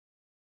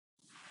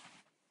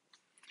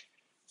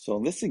So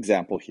in this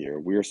example here,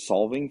 we're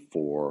solving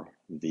for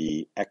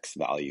the x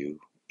value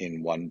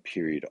in one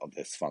period of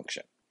this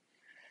function.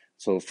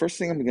 So first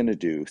thing I'm going to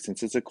do,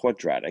 since it's a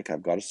quadratic,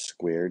 I've got a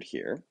squared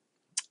here.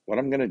 What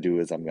I'm going to do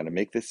is I'm going to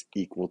make this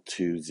equal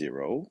to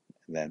 0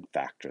 and then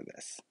factor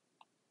this.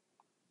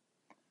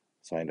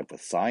 So I end up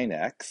with sine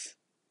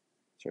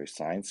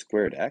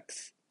squared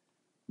x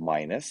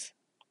minus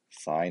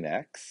sine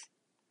x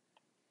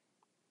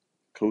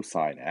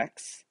cosine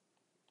x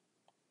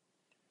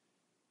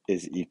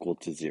is equal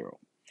to 0.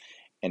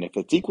 And if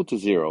it's equal to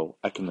 0,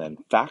 I can then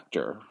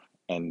factor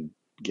and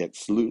get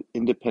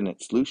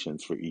independent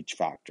solutions for each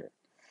factor.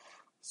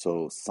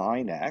 So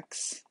sine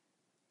x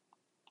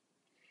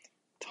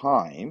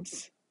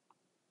times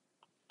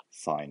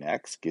sine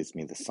x gives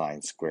me the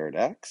sine squared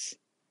x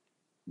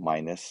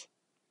minus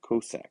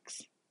cos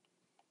x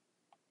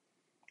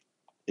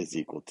is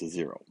equal to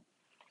 0.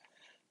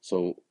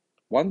 So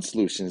one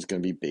solution is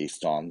going to be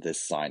based on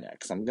this sine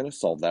x. I'm going to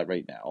solve that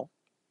right now.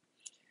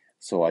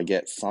 So I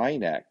get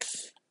sine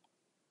x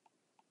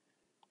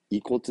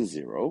equal to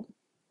 0.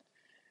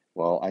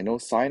 Well, I know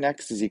sine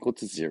x is equal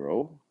to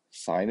 0.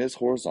 Sine is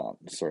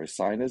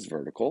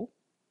vertical,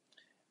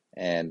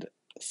 and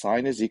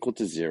sine is equal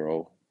to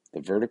 0.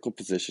 The vertical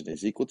position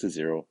is equal to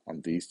 0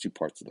 on these two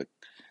parts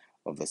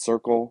of the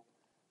circle.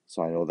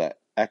 So I know that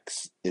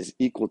x is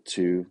equal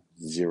to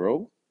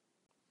 0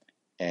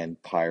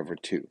 and pi over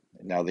 2.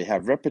 Now they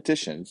have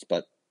repetitions,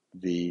 but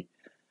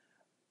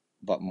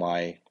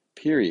my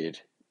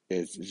period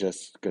is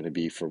just going to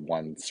be for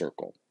one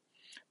circle.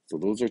 So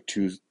those are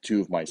two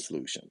of my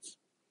solutions.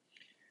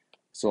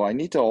 So I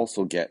need to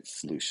also get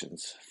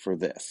solutions for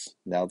this.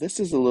 Now this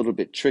is a little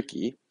bit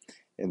tricky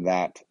in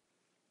that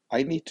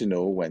I need to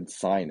know when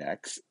sine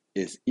x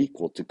is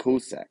equal to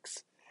cos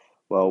x.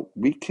 Well,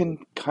 we can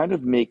kind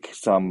of make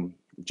some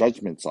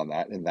judgments on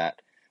that in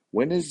that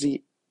when is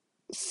the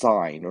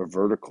sine or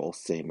vertical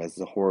same as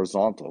the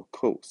horizontal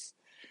cos?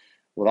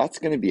 Well, that's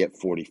going to be at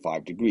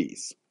 45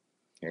 degrees.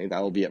 Okay,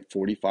 that will be at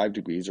 45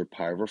 degrees or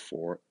pi over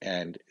 4,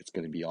 and it's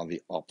going to be on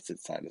the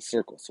opposite side of the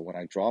circle. So when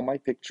I draw my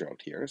picture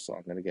out here, so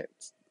I'm going to get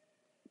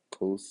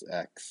cos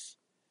x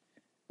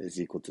is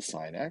equal to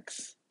sine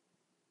x.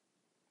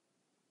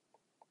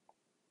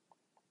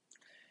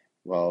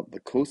 Well, the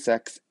cos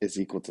x is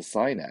equal to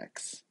sine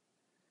x.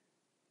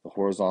 The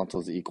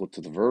horizontal is equal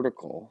to the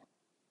vertical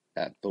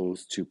at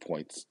those 2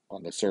 points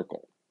on the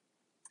circle.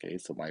 Okay,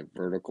 so my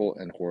vertical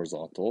and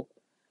horizontal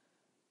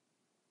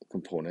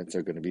components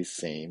are going to be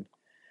same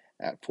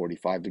at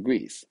 45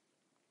 degrees.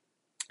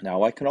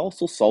 Now I can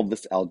also solve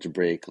this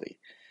algebraically.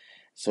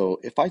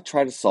 So if I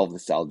try to solve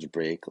this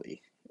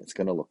algebraically, it's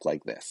going to look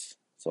like this.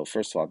 So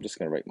first of all, I'm just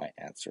going to write my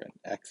answer in.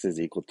 X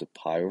is equal to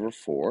pi over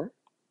 4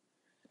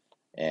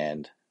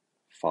 and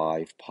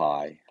 5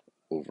 pi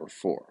over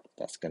 4.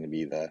 That's going to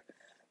be the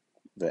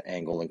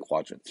angle in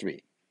quadrant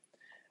 3.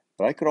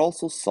 But I could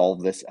also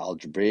solve this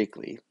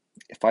algebraically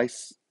if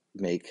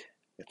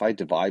I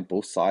divide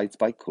both sides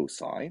by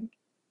cosine.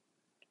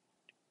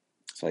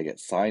 So I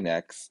get sine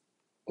x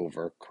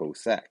over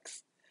cos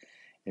x.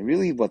 And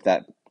really what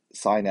that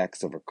sine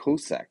x over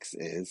cos x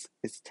is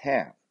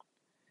tan.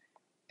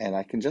 And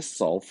I can just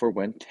solve for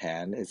when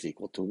tan is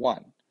equal to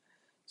 1.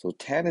 So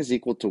tan is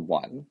equal to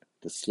 1,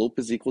 the slope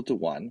is equal to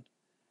 1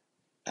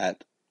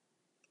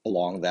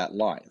 along that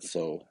line.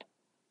 So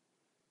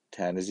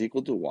tan is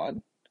equal to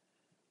 1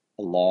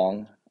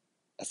 along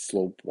a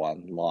slope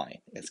 1 line.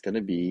 It's going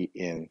to be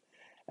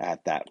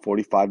at that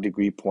 45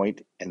 degree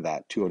point and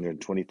that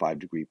 225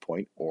 degree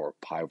point, or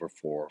pi over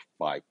 4,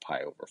 5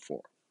 pi over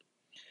 4.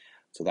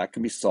 So that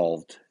can be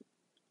solved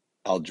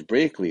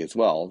algebraically as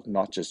well,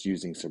 not just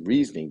using some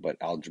reasoning, but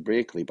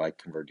algebraically by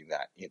converting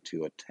that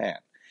into a tan.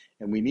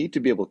 And we need to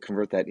be able to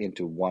convert that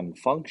into one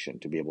function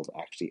to be able to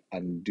actually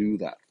undo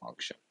that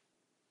function.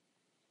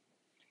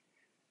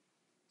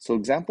 So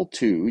example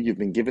 2, you've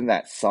been given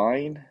that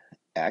sine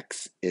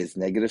x is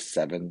negative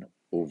 7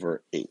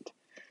 over 8.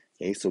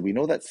 Okay, so we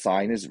know that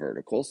sine is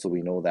vertical, so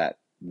we know that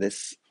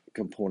this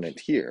component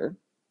here,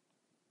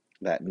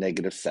 that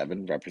negative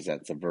 7,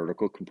 represents a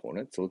vertical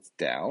component, so it's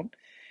down.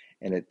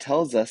 And it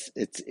tells us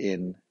it's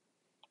in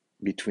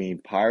between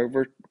pi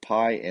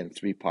and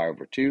 3 pi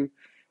over 2.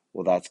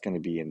 Well, that's going to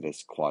be in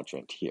this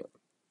quadrant here.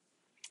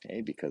 Okay,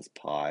 because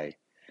pi,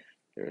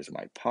 there's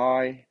my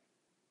pi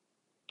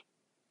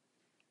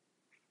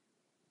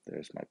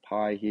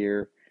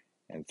here,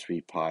 and 3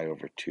 pi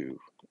over 2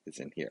 is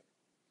in here.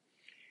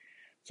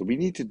 So we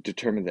need to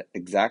determine the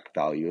exact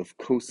value of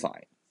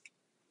cosine.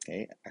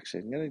 Okay,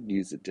 actually I'm going to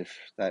use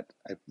I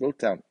wrote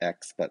down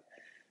x, but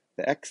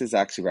the x is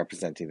actually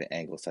representing the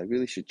angle, so I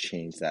really should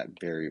change that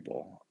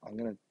variable. I'm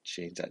going to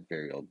change that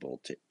variable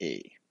to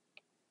a.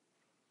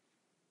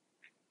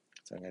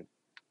 So I'm going to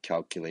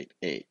calculate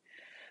a.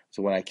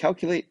 So when I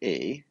calculate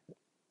a,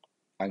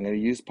 I'm going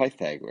to use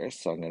Pythagoras.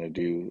 So I'm going to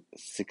do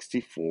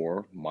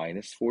 64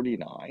 minus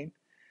 49.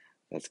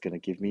 That's going to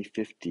give me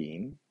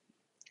 15.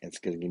 It's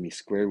going to give me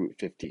square root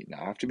 15.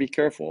 Now I have to be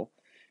careful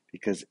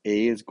because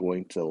a is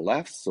going to the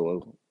left,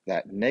 so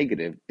that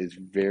negative is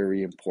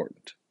very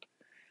important.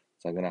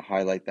 So I'm going to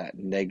highlight that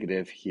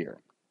negative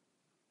here.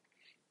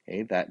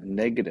 Okay, that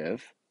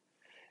negative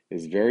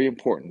is very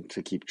important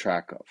to keep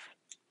track of.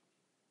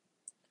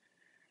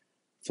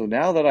 So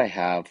now that I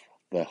have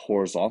the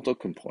horizontal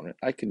component,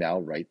 I can now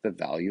write the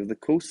value of the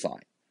cosine.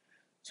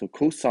 So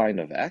cosine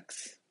of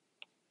x,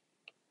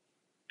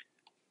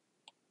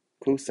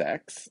 cos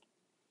x,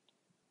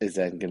 is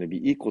then going to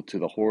be equal to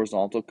the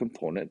horizontal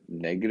component,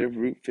 negative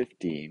root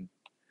 15,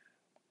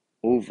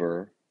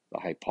 over the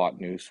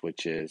hypotenuse,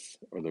 which is,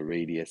 or the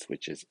radius,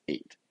 which is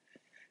 8.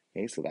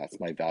 Okay, so that's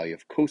my value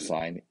of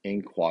cosine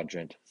in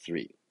quadrant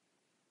 3.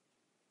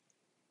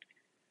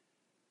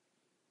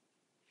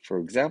 For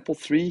example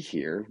 3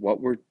 here,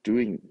 what we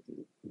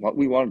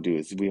want to do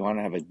is we want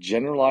to have a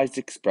generalized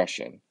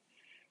expression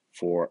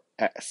for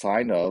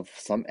sine of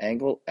some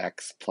angle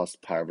x plus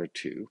pi over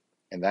 2,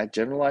 and that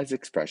generalized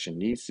expression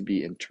needs to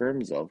be in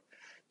terms of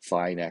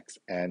sine x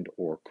and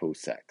or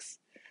cos x.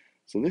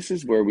 So this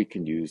is where we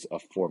can use a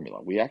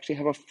formula. We actually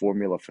have a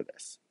formula for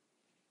this.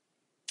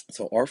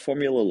 So our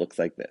formula looks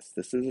like this.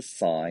 This is a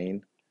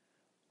sine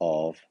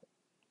of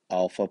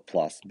alpha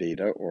plus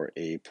beta, or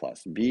a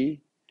plus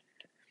b.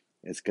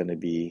 It's going to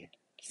be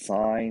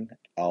sine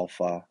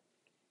alpha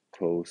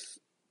cos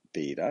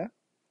beta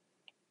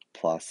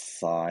plus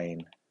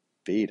sine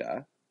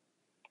beta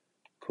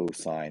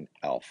cosine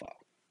alpha.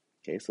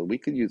 Okay, so we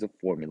can use a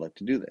formula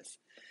to do this.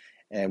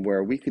 And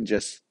where we can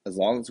just, as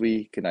long as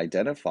we can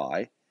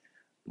identify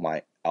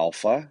my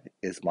alpha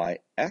is my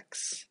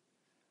x,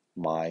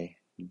 my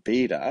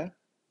beta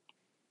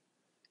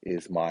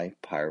is my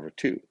pi over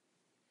 2.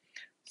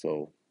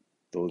 So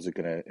those are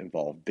going to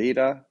involve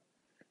beta.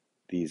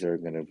 These are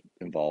going to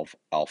involve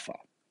alpha.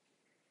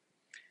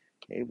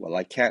 Okay, well,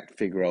 I can't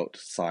figure out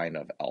sine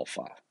of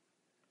alpha.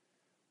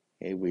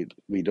 Okay, we're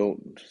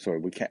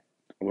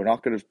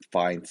not going to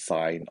find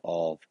sine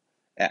of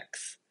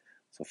x.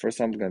 So first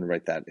I'm going to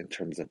write that in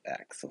terms of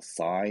x. So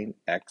sine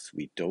x,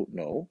 we don't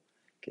know.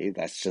 Okay,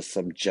 that's just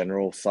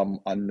some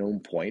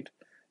unknown point.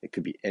 It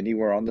could be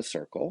anywhere on the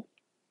circle.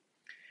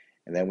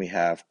 And then we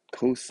have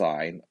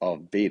cosine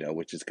of beta,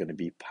 which is going to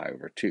be pi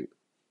over 2.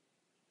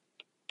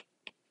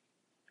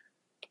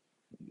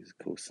 Use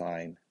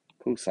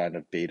cosine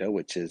of beta,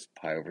 which is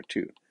pi over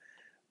 2.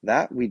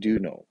 That we do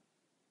know.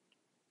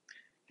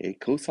 Okay,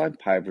 cosine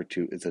pi over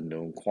 2 is a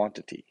known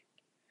quantity.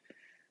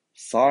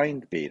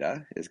 Sine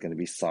beta is going to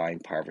be sine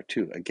pi over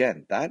 2.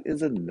 Again, that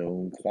is a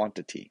known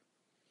quantity.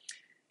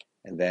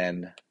 And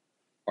then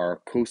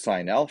our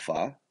cosine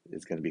alpha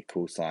is going to be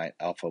cosine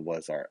alpha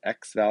was our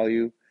x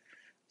value.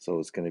 So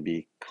it's going to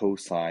be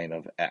cosine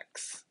of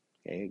x.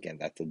 Okay, again,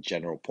 that's a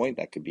general point.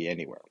 That could be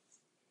anywhere.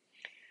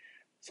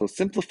 So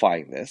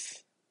simplifying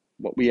this,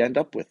 what we end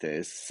up with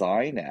is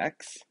sine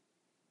x.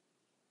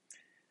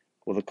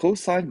 Well, the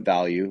cosine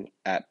value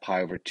at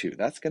pi over 2,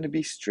 that's going to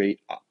be straight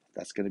up.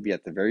 That's going to be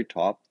at the very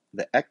top.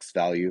 The x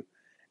value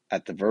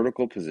at the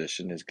vertical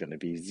position is going to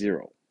be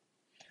 0.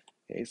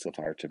 Okay, so if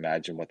I were to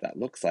imagine what that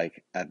looks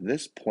like, at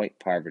this point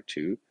pi over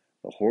 2,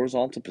 the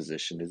horizontal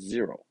position is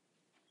 0.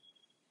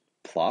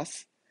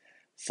 Plus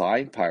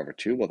sine pi over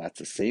 2, well, that's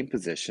the same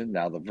position.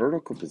 Now the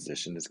vertical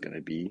position is going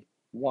to be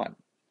 1.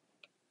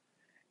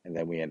 And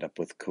then we end up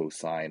with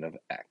cosine of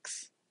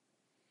x.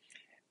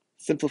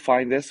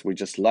 Simplifying this, we're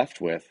just left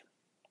with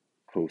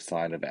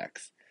cosine of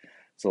x.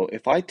 So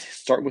if I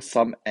start with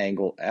some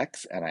angle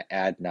x and I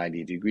add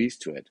 90 degrees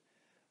to it,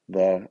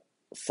 the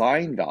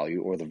sine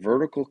value, or the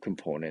vertical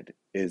component,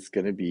 is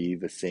going to be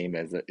the same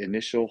as the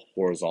initial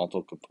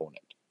horizontal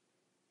component.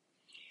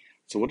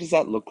 So what does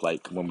that look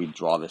like when we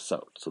draw this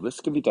out? So this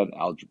can be done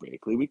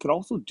algebraically. We can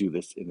also do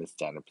this in the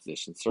standard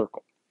position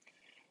circle.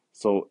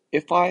 So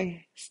if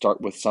I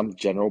start with some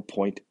general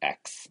point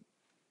x,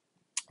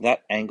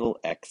 that angle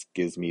x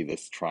gives me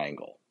this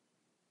triangle.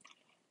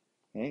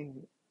 Okay,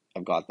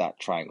 I've got that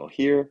triangle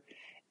here,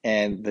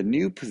 and the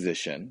new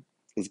position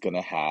is going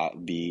to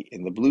be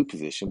in the blue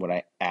position when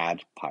I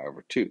add pi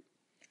over 2.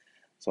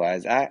 So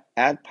as I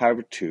add pi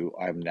over 2,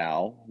 I'm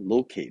now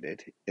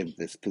located in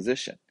this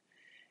position.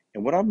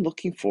 And what I'm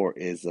looking for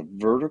is the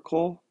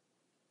vertical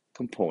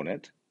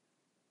component,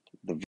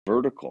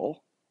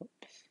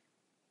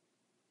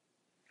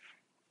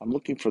 I'm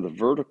looking for the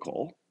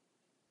vertical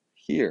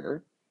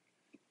here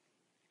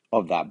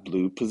of that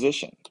blue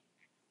position.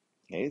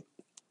 Okay,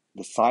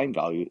 the sine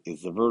value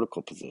is the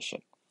vertical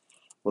position.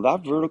 Well,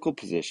 that vertical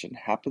position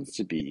happens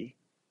to be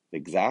the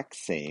exact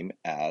same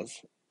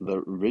as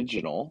the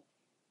original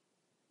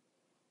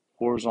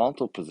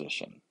horizontal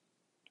position.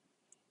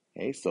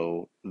 Okay,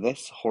 so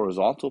this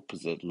horizontal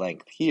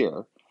length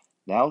here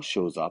now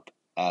shows up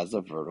as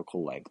a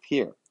vertical length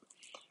here.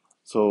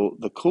 So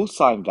the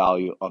cosine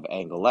value of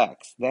angle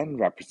x then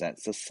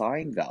represents the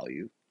sine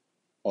value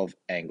of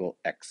angle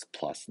x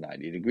plus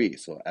 90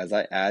 degrees. So as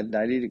I add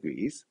 90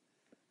 degrees,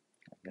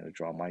 I'm going to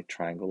draw my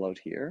triangle out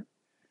here.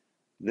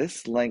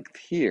 This length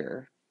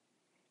here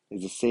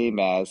is the same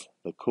as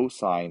the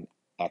cosine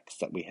x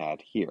that we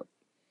had here.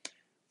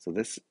 So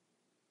this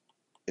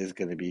is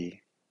going to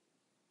be,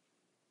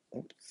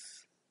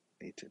 oops,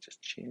 need to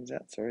just change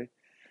that, sorry.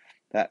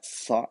 that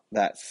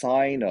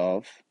sine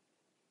of,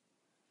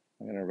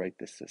 I'm going to write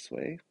this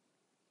way.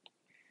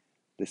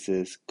 This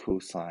is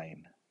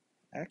cosine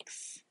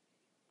x.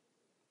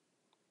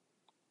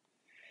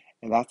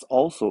 And that's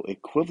also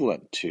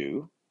equivalent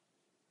to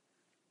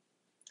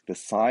the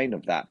sine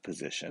of that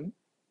position.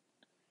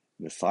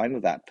 The sine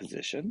of that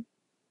position,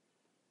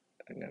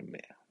 I'm going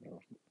to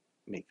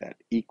make that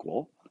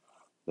equal.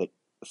 The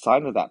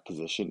sine of that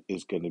position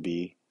is going to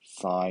be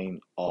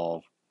sine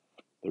of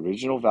the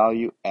original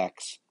value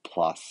x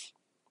plus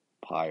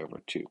pi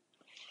over 2.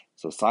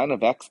 So sine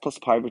of x plus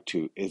pi over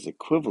 2 is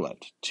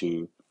equivalent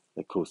to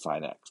the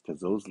cosine x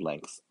because those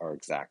lengths are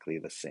exactly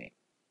the same.